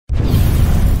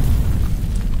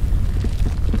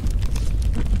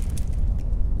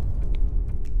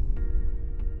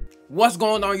What's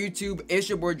going on YouTube? It's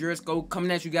your boy Jurisco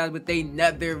coming at you guys with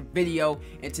another video,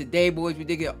 and today boys we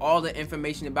did get all the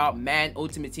information about Madden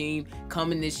Ultimate Team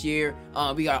coming this year.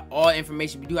 We got all the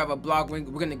information. We do have a blog link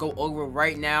we're gonna go over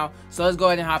right now, so let's go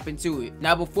ahead and hop into it.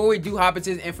 Now before we do hop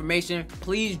into this information,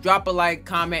 please drop a like,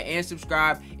 comment, and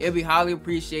subscribe. It'll be highly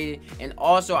appreciated. And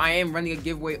also I am running a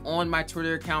giveaway on my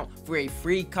Twitter account for a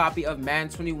free copy of Madden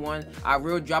 21. I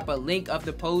will drop a link of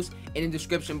the post in the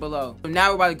description below. So now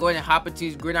we're about to go ahead and hop into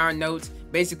these gridiron notes,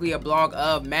 basically a blog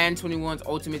of Madden 21's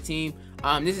Ultimate Team.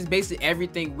 This is basically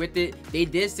everything with it. They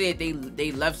did say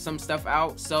they left some stuff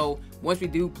out, so once we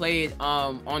do play it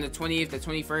on the 20th, the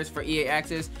 21st for EA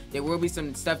Access, there will be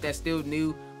some stuff that's still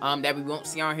new that we won't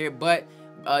see on here, but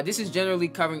this is generally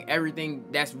covering everything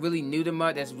that's really new to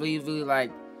MUT, that's really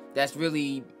like that's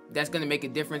gonna make a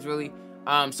difference really.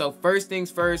 So first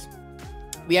things first,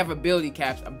 we have ability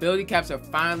caps. Ability caps are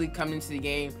finally coming into the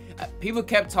game. People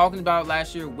kept talking about it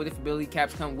last year. What if ability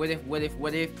caps come? What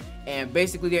if? And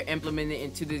basically they're implementing it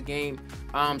into this game.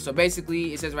 So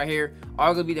basically it says right here,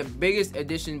 arguably the biggest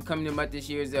addition coming to MUT this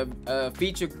year is a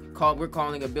feature we're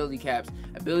calling ability caps.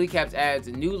 Ability caps adds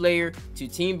a new layer to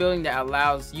team building that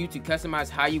allows you to customize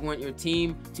how you want your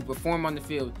team to perform on the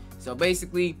field. So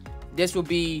basically this will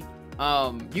be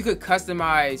you could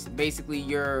customize basically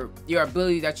your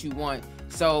ability that you want.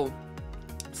 So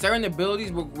certain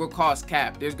abilities will cost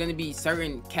cap. There's going to be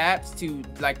certain caps to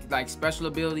like special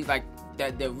abilities, like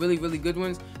that the really good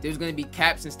ones. There's going to be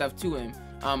caps and stuff to them,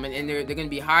 and they're going to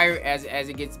be higher as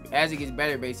it gets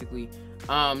better basically.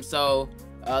 So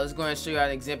let's go ahead and show you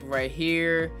an example right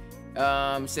here.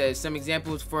 Says some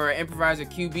examples for improviser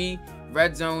QB.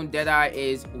 Red zone Deadeye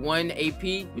is 1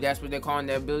 AP. That's what they're calling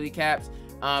the ability caps.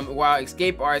 While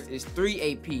escape artist is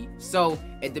 3 AP. So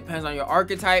it depends on your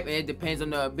archetype and it depends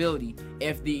on the ability.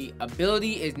 If the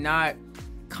ability is not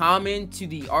common to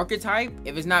the archetype,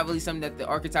 if it's not really something that the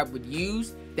archetype would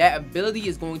use, that ability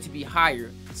is going to be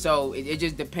higher. So it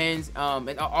just depends,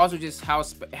 and also just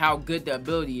how good the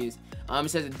ability is. It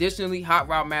says additionally, Hot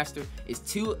Route Master is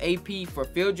 2 AP for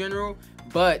field general,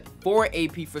 but 4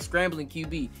 AP for scrambling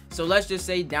QB. So let's just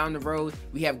say down the road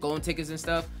we have golden tickets and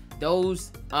stuff.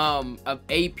 Those of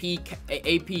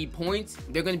AP points,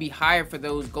 they're going to be higher for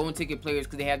those golden ticket players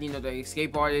because they have, you know, the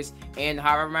escape artist and the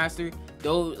high master.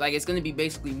 Those, like, it's going to be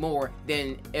basically more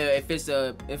than if it's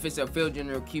a field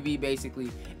general QB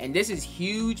basically. And this is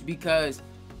huge because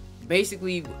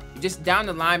basically just down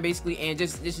the line basically, and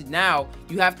just now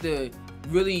you have to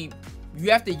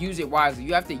use it wisely.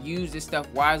 You have to use this stuff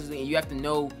wisely, and you have to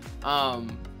know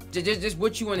just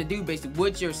what you want to do, basically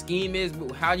what your scheme is,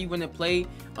 how you want to play.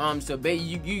 So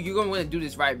you're gonna want to do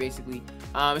this right basically.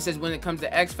 It says when it comes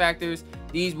to X factors,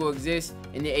 these will exist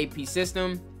in the AP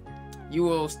system. You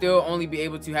will still only be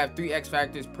able to have 3 X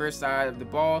factors per side of the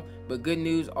ball, but good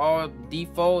news, all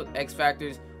default X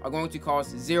factors are going to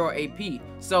cost 0 AP.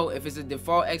 So if it's a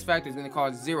default X factor, it's going to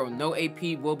cost 0. No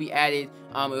AP will be added.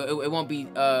 It won't be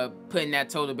put in that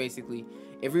total basically.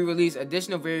 If we release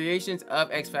additional variations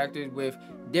of X factors with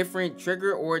different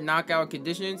trigger or knockout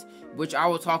conditions, which I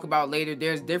will talk about later,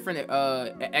 there's different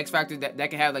X factors that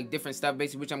can have like different stuff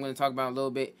basically, which I'm going to talk about in a little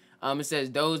bit. It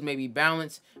says those may be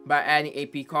balanced by adding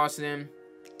AP cost to them.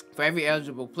 For every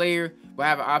eligible player, we'll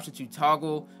have an option to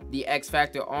toggle the X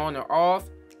factor on or off.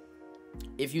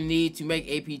 If you need to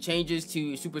make AP changes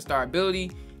to superstar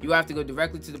ability, you have to go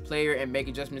directly to the player and make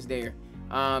adjustments there.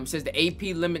 It says the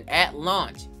AP limit at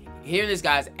launch, hear this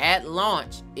guys, at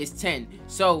launch is 10.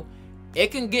 So it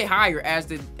can get higher as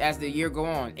the year go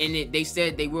on, and they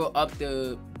said they will up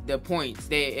the points.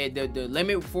 The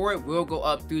limit for it will go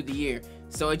up through the year.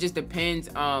 So it just depends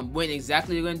when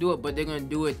exactly they're gonna do it, but they're gonna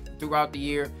do it throughout the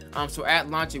year. So at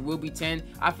launch it will be 10.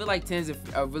 I feel like 10 is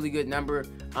a really good number.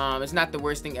 It's not the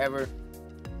worst thing ever.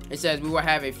 It says we will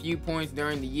have a few points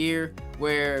during the year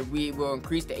where we will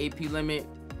increase the AP limit.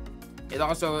 It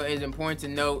also is important to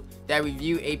note that we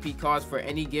view AP costs for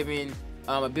any given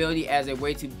ability as a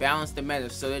way to balance the meta.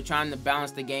 So they're trying to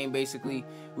balance the game basically.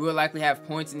 We will likely have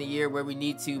points in the year where we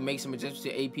need to make some adjustments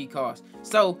to AP costs.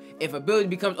 So if ability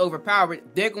becomes overpowered,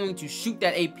 they're going to shoot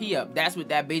that AP up. That's what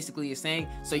that basically is saying.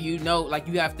 So you know, like,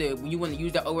 you have to, when you want to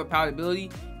use that overpowered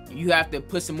ability, you have to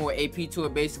put some more AP to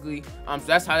it basically. So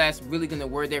that's how that's really gonna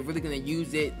work. They're really gonna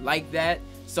use it like that.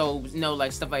 So, you know,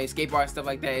 like stuff like escape art, stuff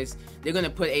like that, they're gonna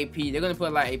put AP, they're gonna put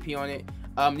a lot of AP on it.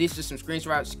 These are just some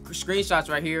screenshots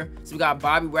right here. So we got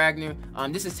Bobby Wagner.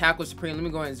 This is Tackle Supreme. Let me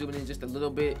go ahead and zoom it in just a little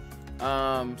bit.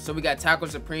 So we got Tackle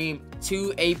Supreme,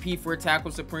 2 AP for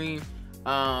Tackle Supreme,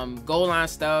 goal line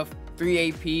stuff, 3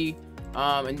 AP,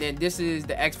 and then this is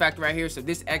the X Factor right here. So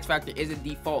this X Factor is a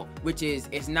default, which is,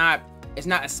 it's not it's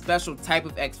not a special type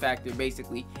of X factor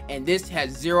basically, and this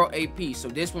has 0 AP, so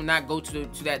this will not go to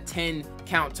that 10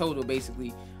 count total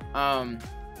basically.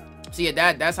 So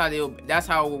yeah, that's how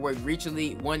it will work. Reach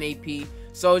Elite 1 AP.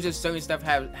 So just certain stuff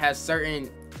has certain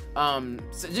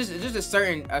so just a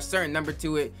certain number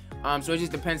to it. So it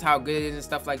just depends how good it is and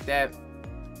stuff like that.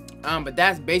 But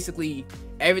that's basically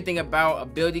everything about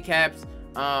ability caps.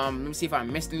 Let me see if I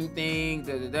missed anything.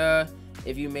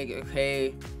 If you make it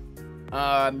okay.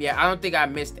 Yeah, I don't think I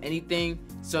missed anything.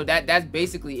 So that's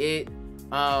basically it.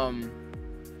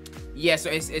 Yeah, so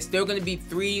it's still gonna be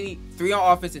three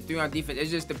on offense and 3 on defense. It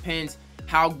just depends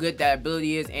how good that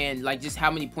ability is, and like just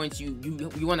how many points you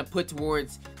want to put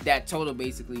towards that total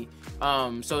basically.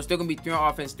 So it's still gonna be 3 on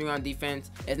offense, 3 on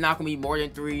defense. It's not gonna be more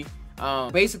than 3.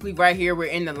 Basically right here we're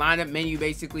in the lineup menu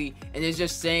basically, and it's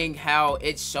just saying how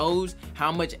it shows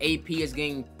how much AP is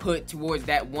getting put towards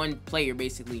that one player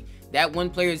basically. That one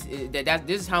player is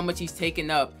this is how much he's taken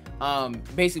up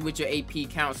basically with your AP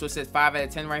count. So it says 5 out of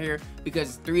 10 right here,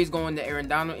 because 3 is going to Aaron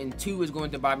Donald and 2 is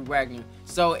going to Bobby Wagner.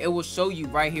 So it will show you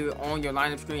right here on your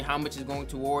lineup screen how much is going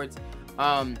towards.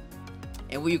 And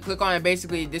when you click on it,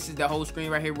 basically this is the whole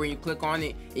screen right here. Where you click on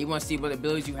it and you want to see what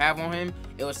abilities you have on him,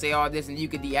 it will say all this, and you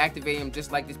can deactivate him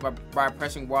just like this by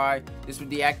pressing Y. This will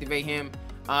deactivate him.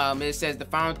 And it says the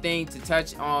final thing to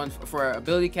touch on for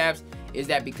ability caps is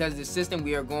that because of the system,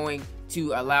 we are going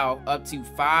to allow up to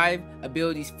 5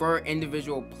 abilities per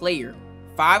individual player.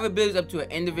 5 abilities up to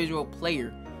an individual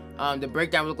player. The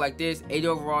breakdown will look like this: 80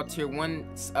 overall tier 1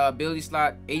 ability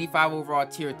slot, 85 overall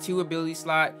tier 2 ability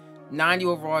slot, 90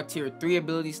 overall tier 3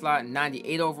 ability slot,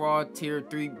 98 overall tier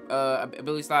 3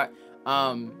 ability slot.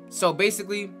 So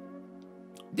basically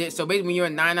when you're a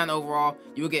 99 overall,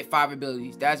 you will get 5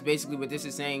 abilities. That's basically what this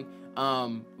is saying.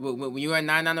 When you're a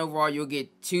 99 overall, you'll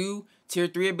get 2 tier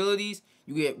 3 abilities,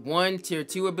 you get 1 tier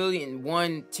 2 ability, and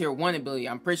 1 tier 1 ability.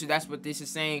 I'm pretty sure that's what this is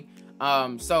saying.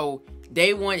 So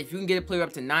day 1, if you can get a player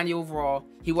up to 90 overall,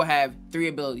 he will have 3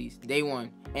 abilities day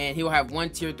 1, and he will have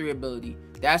 1 tier 3 ability.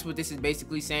 That's what this is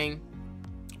basically saying.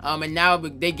 And now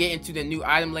they get into the new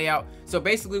item layout. So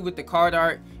basically with the card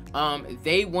art,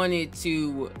 they wanted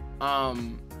to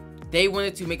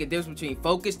make a difference between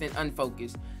focused and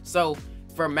unfocused. So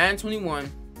for Madden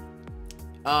 21,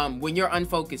 when you're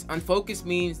unfocused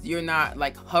means you're not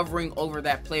like hovering over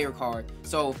that player card.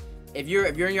 So if you're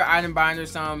in your item binder or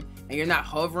something and you're not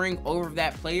hovering over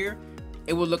that player,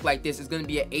 it will look like this. It's going to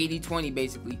be an 80-20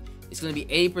 basically. It's going to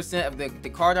be 80% of the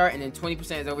card art, and then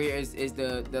 20% is over here is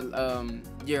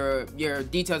your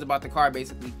details about the card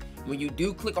basically. When you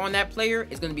do click on that player,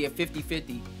 it's going to be a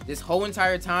 50-50. This whole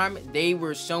entire time they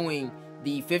were showing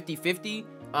the 50-50,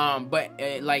 but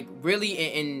like really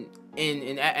in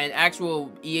actual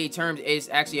EA terms, it's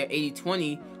actually an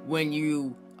 80-20 when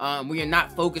you're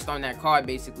not focused on that card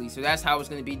basically. So that's how it's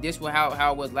going to be. This was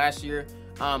how it was last year.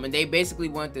 And they basically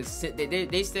wanted to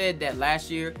they said that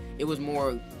last year it was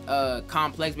more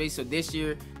complex based, so this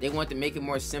year they want to make it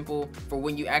more simple for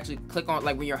when you actually click on,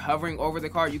 like when you're hovering over the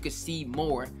card, you can see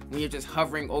more when you're just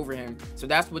hovering over him. So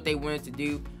that's what they wanted to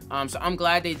do. So I'm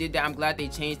glad they did that. I'm glad they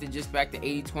changed it just back to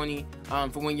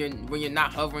 80-20 for when you're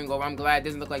not hovering over. I'm glad it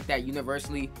doesn't look like that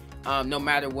universally, no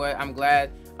matter what. I'm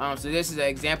glad. So this is an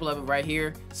example of it right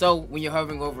here. So when you're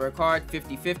hovering over a card,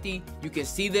 50-50, you can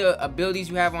see the abilities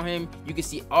you have on him. You can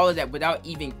see all of that without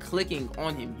even clicking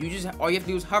on him. All you have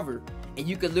to do is hover, and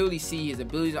you can literally see his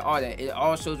abilities and all that. It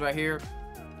all shows right here.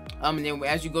 And then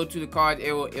as you go to the card,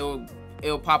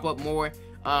 it'll pop up more.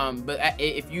 But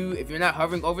if you're not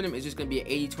hovering over them, it's just gonna be an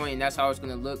 80-20, and that's how it's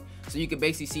gonna look. So you can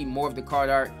basically see more of the card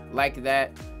art like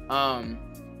that.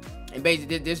 And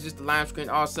basically this is just the line screen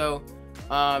also.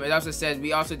 It also says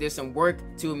we also did some work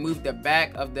to remove the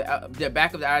back of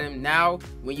the item. Now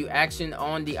when you action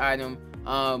on the item,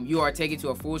 you are taken to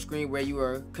a full screen where you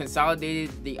are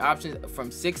consolidated the options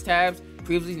from 6 tabs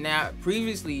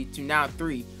previously to now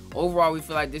 3. Overall, we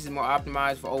feel like this is more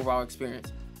optimized for overall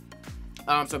experience.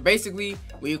 So basically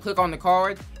when you click on the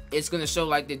card, it's going to show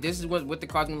like that. This is what the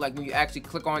card's going to like when you actually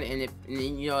click on it, and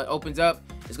it opens up.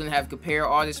 It's going to have compare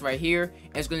all this right here,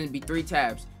 and it's going to be 3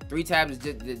 tabs. 3 tabs is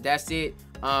just, that's it.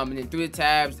 And then through the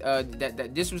tabs,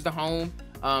 this was the home.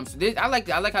 So this, I like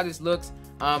how this looks.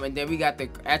 And then we got the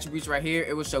attributes right here.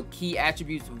 It will show key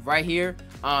attributes right here.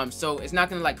 So it's not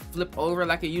gonna like flip over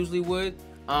like it usually would.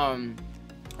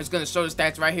 It's gonna show the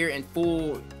stats right here in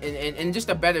full, and just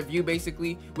a better view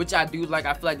basically, which I do like.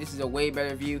 I feel like this is a way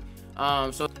better view.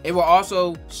 So it will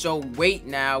also show weight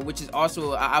now, which is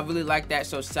also, I really like that.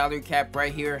 So salary cap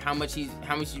right here, how much he's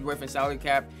worth in salary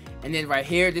cap. And then right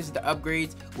here, this is the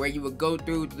upgrades where you would go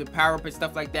through the power up and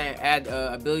stuff like that and add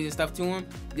abilities and stuff to him.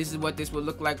 This is what this would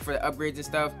look like for the upgrades and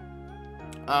stuff.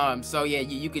 So yeah,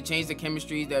 you could change the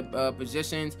chemistry, the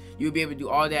positions. You'll be able to do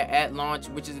all that at launch,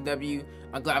 which is a W.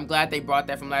 I'm glad they brought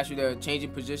that from last year, the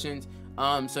changing positions.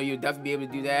 So you'll definitely be able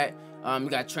to do that. You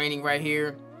got training right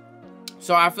here.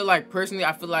 So I feel like, personally,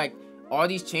 I feel like all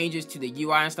these changes to the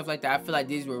UI and stuff like that, I feel like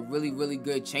these were really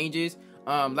good changes.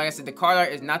 Like I said, the card art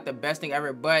is not the best thing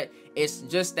ever, but it's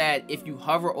just that if you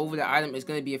hover over the item, it's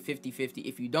going to be a 50-50.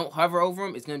 If you don't hover over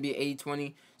them, it's going to be an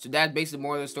 80-20. So that's basically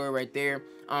more of the story right there.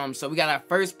 So we got our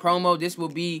first promo. This will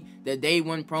be the day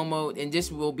one promo, and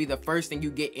this will be the first thing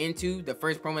you get into, the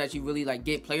first promo that you really like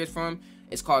get players from.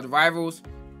 It's called Rivals.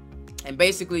 And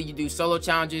basically you do solo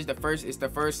challenges. It's the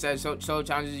first set of solo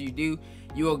challenges you do.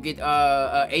 You will get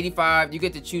 85. You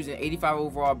get to choose an 85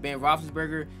 overall Ben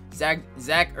Roethlisberger, Zach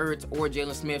Ertz, or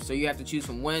Jalen Smith. So you have to choose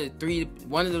from one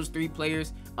of those three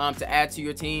players to add to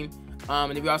your team.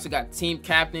 And then we also got team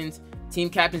captains. Team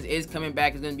captains is coming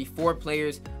back. It's going to be 4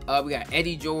 players. We got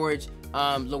Eddie George,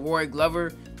 Leroy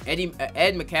Glover, Ed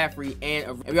McCaffrey,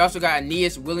 and we also got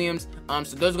Aeneas Williams.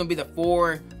 So those are going to be the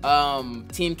 4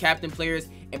 team captain players.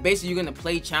 And basically you're going to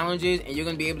play challenges, and you're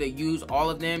going to be able to use all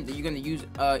of them. You're going to use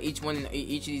each one in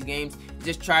each of these games.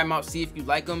 Just try them out, see if you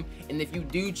like them. And if you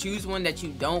do choose one that you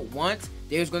don't want,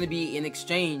 there's going to be an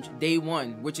exchange day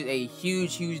one, which is a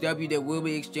huge W. There will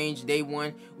be exchange day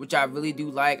one, which I really do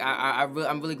like. I'm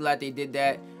really glad they did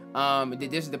that.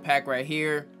 This is the pack right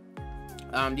here.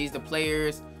 These are the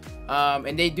players.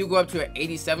 And they do go up to an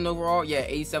 87 overall. Yeah,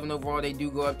 87 overall they do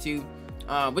go up to.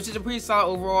 Which is a pretty solid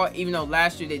overall, even though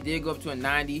last year they did go up to a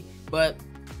 90. But,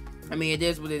 I mean, it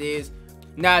is what it is.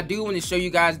 Now, I do want to show you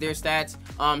guys their stats.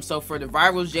 So, for the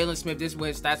Rivals, Jalen Smith, this is what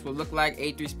his stats will look like.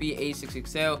 83 speed, 86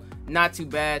 excel. Not too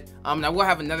bad. Now, we'll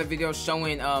have another video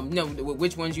showing,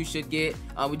 which ones you should get.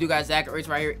 We do got Zach Ertz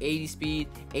right here, 80 speed,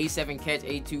 87 catch,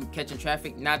 82 catching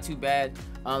traffic. Not too bad.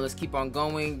 Let's keep on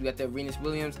going. We got the Aeneas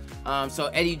Williams. So,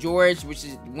 Eddie George, which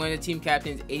is one of the team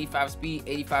captains, 85 speed,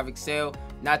 85 excel.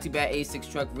 Not too bad. 86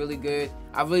 truck, really good.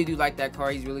 I really do like that car.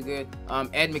 He's really good.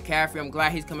 Ed McCaffrey, I'm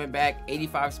glad he's coming back.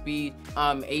 85 speed,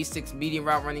 86 medium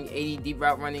route running, 80 deep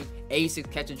route running, 86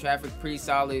 catching traffic, pretty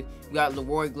solid. We got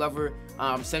Leroy Glover,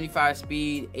 75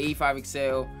 speed, 85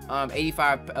 excel,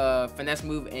 85 finesse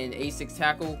move, and 86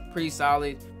 tackle, pretty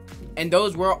solid. And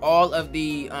those were all of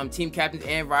the team captains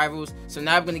and rivals. So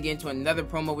now I'm going to get into another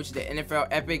promo, which is the NFL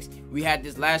Epics. We had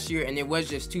this last year, and it was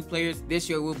just 2 players. This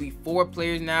year will be 4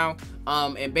 players now.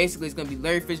 And basically it's going to be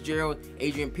Larry Fitzgerald,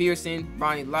 Adrian Peterson,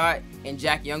 Ronnie Lott, and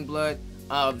Jack Youngblood.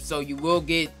 So you will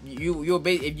get if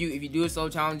you do a solo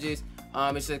challenges,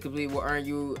 it's a complete will earn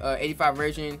you 85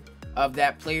 version of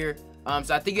that player.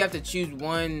 So I think you have to choose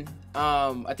one.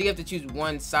 I think you have to choose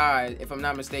one side, if I'm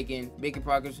not mistaken. Making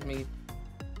progress with me.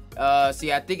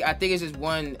 See, I think it's just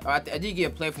one. I did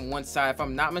get a player from one side, if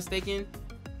I'm not mistaken.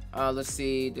 Let's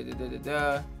see.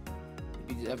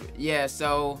 Yeah.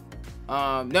 So,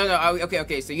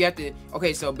 okay. So you have to.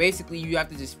 Okay. So basically, you have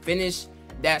to just finish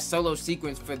that solo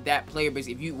sequence for that player.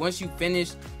 Basically, once you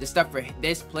finish the stuff for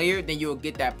this player, then you'll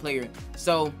get that player.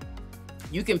 So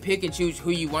you can pick and choose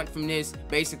who you want from this,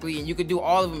 basically, and you can do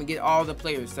all of them and get all the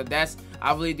players. So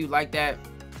I really do like that.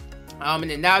 And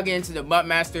then now get into the Mutt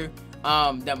Master.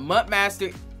 The Mutt Master,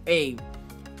 hey,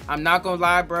 I'm not gonna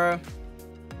lie, bro.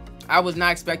 I was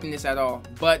not expecting this at all.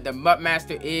 But the Mutt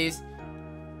Master is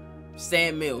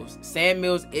Sam Mills. Sam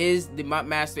Mills is the Mutt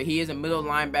Master. He is a middle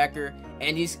linebacker,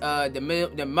 and he's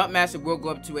the Mutt Master will go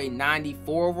up to a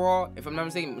 94 overall, if I'm not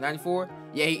mistaken. 94.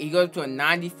 Yeah, he goes up to a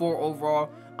 94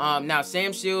 overall. Now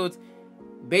Sam Shields,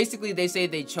 basically they say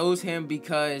they chose him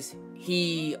because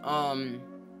he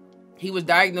was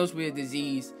diagnosed with a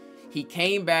disease. He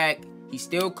came back. He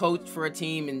still coached for a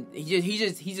team, and he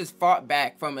just fought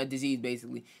back from a disease.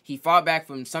 Basically, he fought back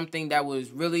from something that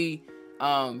was really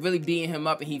beating him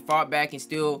up, and he fought back and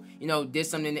still, did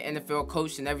something in the NFL,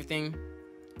 coached and everything.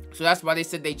 So that's why they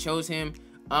said they chose him.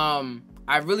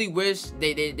 I really wish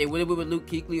they would have been with Luke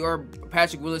Kuechly or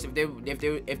Patrick Willis if they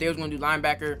was going to do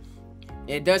linebacker.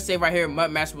 It does say right here,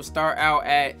 Mutt Master will start out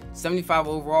at 75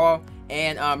 overall,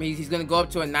 and he's going to go up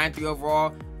to a 93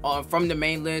 overall from the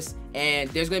main list. And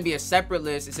there's going to be a separate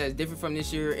list. It says different from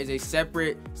this year is a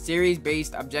separate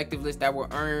series-based objective list that will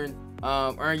earn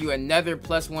you another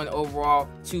 +1 overall,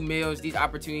 2 meals. These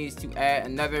opportunities to add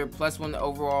another +1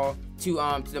 overall to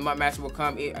the Mutt Master will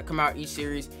come out each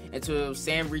series until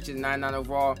Sam reaches 99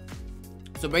 overall.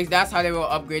 So basically, that's how they will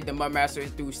upgrade the Mutt Master,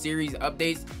 through series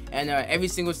updates, and every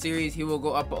single series he will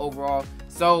go up overall.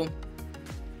 So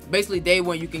basically, day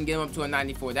one you can get him up to a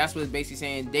 94. That's what it's basically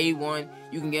saying. Day one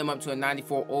you can get him up to a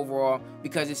 94 overall,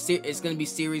 because it's going to be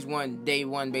series 1, day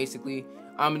 1, basically.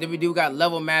 And then we got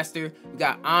Level Master. We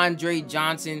got Andre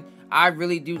Johnson. I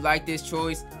really do like this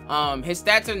choice. His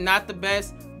stats are not the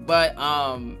best, but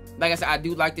like I said, I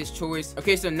do like this choice.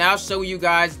 Okay, so now show you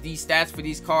guys the stats for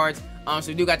these cards. So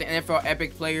we do got the NFL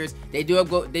Epic players. They do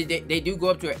go they do go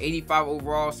up to an 85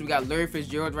 overall. So we got Larry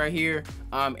Fitzgerald right here.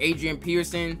 Adrian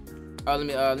Peterson.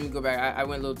 Let me go back. I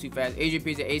went a little too fast. Adrian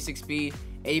Peterson, 86 speed,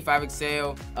 85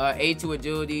 excel, 82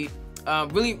 agility.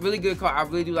 Really good card. I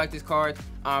really do like this card.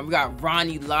 We got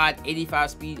Ronnie Lott,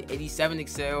 85 speed, 87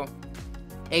 excel,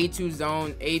 82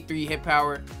 zone, 83 hit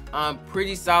power.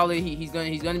 Pretty solid. He's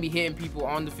gonna be hitting people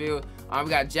on the field. We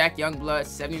got Jack Youngblood,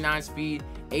 79 speed,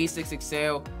 86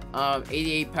 excel,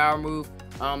 88 power move.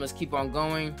 Let's keep on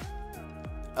going.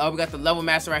 We got the level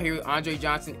master right here, Andre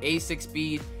Johnson, 86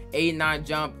 speed, 89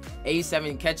 jump,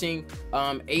 87 catching,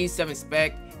 87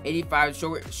 spec, 85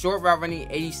 short route running,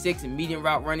 86 medium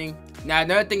route running. Now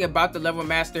another thing about the level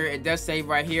master, it does say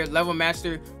right here, level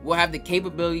master will have the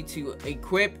capability to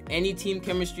equip any team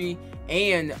chemistry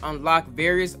and unlock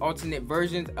various alternate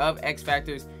versions of X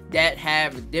Factors that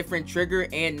have different trigger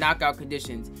and knockout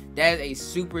conditions. That is a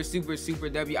super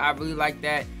W. I really like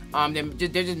that. They're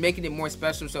just making it more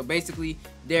special. So basically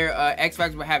their X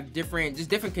Factors will have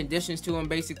different conditions to them,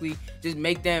 basically just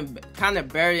make them kind of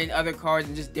better than other cards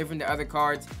and just different than other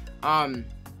cards.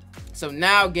 So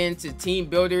now getting to team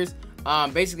builders.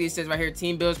 Basically it says right here,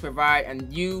 team builders provide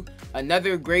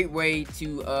another great way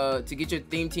to get your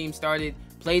theme team started.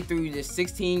 Play through the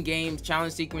 16 games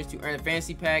challenge sequence to earn a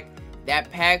fantasy pack.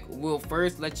 That pack will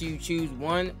first let you choose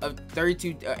one of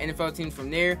 32 NFL teams.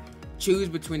 From there, choose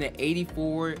between an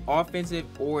 84 offensive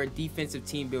or defensive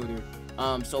team builder.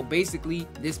 So basically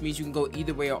this means you can go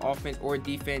either way on offense or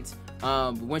defense.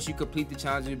 Once you complete the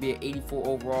challenge, it would be an 84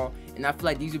 overall, and I feel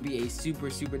like these would be a super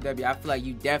W. I feel like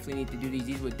you definitely need to do these.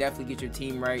 These would definitely get your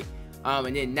team right.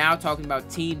 And then now talking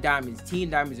about team diamonds. Team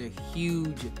diamonds are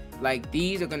huge. Like,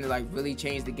 these are gonna like really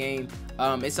change the game.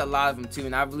 It's a lot of them too,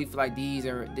 and I really feel like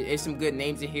there's some good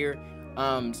names in here.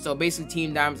 So basically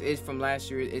team diamonds is from last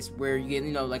year. It's where you get,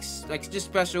 like just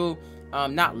special,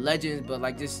 not legends, but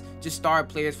like just star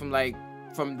players from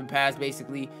the past,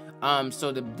 basically.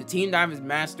 So the team diamonds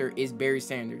master is Barry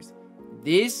Sanders.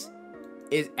 This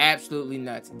is absolutely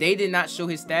nuts. They did not show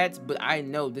his stats, but I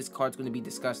know this card's going to be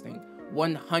disgusting,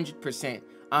 100%.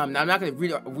 Now I'm not going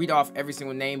to read off every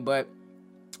single name, but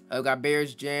got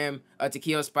Bears Jam,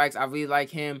 Tequila Spikes. I really like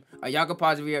him. Y'all can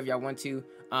pause the video if y'all want to.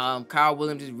 Kyle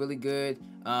Williams is really good.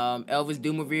 Elvis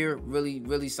Dumavere,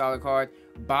 really solid card.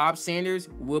 Bob Sanders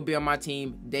will be on my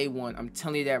team day one. I'm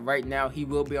telling you that right now. He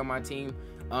will be on my team.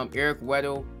 Eric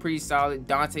Weddle, pretty solid.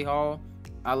 Dante Hall,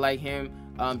 I like him.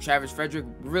 Travis Frederick,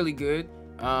 really good.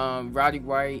 Roddy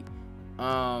White.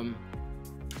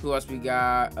 Who else we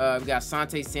got? We got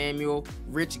Sante Samuel,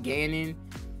 Rich Gannon,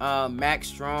 Max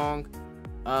Strong,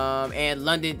 and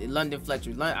London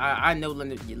Fletcher. I know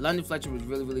London Fletcher was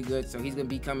really good, so he's gonna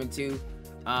be coming too.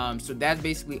 So that's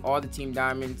basically all the team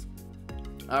diamonds.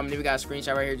 Then we got a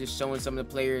screenshot right here just showing some of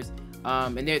the players.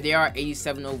 And they are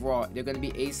 87 overall. They're gonna be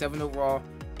 87 overall,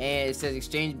 and it says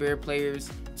exchange bear players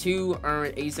to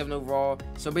earn 87 overall.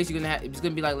 So basically it's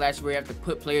gonna be like last year where you have to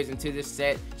put players into this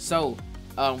set. So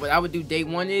what I would do day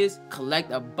one is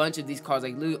collect a bunch of these cards,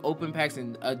 like literally open packs,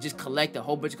 and just collect a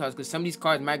whole bunch of cards, because some of these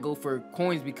cards might go for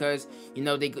coins, because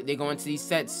they go into these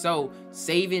sets. So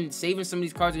saving some of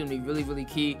these cards is gonna be really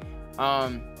key.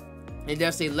 It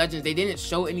does say legends. They didn't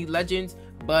show any legends,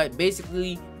 but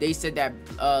basically they said that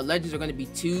legends are going to be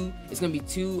 2. It's going to be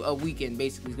 2 a weekend.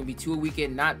 Basically it's going to be 2 a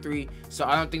weekend, not 3. So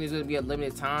I don't think there's going to be a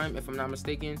limited time, if I'm not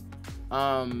mistaken.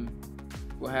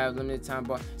 We'll have limited time,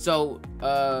 but so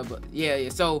but yeah.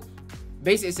 So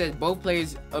basically it says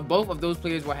both of those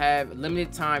players will have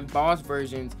limited time boss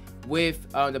versions. With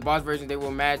the boss version, they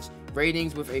will match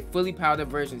ratings with a fully powered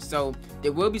version. So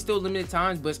there will be still limited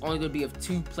times, but it's only going to be of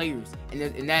 2 players,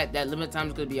 and that limited time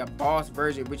is going to be a boss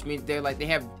version, which means they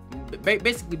have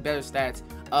basically better stats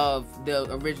of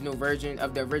the original version,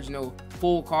 of the original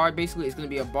full card. Basically it's going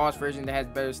to be a boss version that has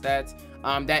better stats.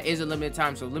 That is a limited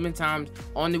time, so limited times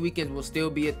on the weekends will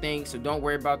still be a thing, so don't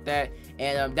worry about that.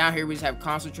 And down here we just have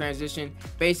console transition,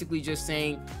 basically just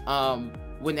saying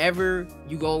whenever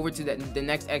you go over to the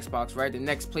next Xbox, right, the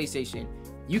next PlayStation,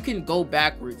 you can go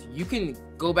backwards. You can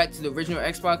go back to the original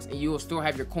Xbox and you will still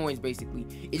have your coins. Basically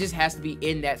it just has to be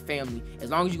in that family. As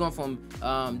long as you're going from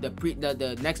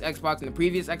the next Xbox and the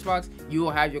previous Xbox, you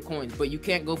will have your coins. But you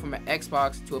can't go from an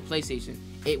Xbox to a PlayStation.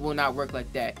 It will not work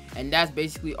like that. And that's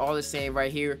basically all it's saying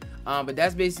right here. But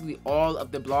that's basically all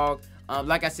of the blog.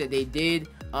 Like I said, they didn't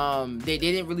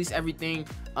release everything.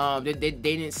 They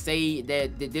didn't say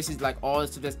that this is like all the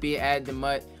stuff that's being added to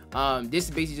MUT. This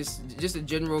is basically just a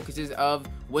general consist of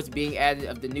what's being added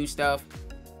of the new stuff.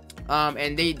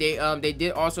 And they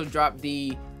did also drop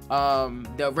the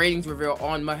ratings reveal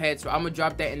on my head, so I'm gonna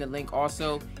drop that in the link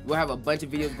also. We'll have a bunch of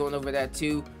videos going over that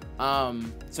too.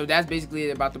 So that's basically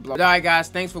it about the blog. All right guys,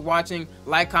 thanks for watching.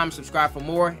 Like, comment, subscribe for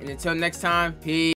more, and until next time, peace.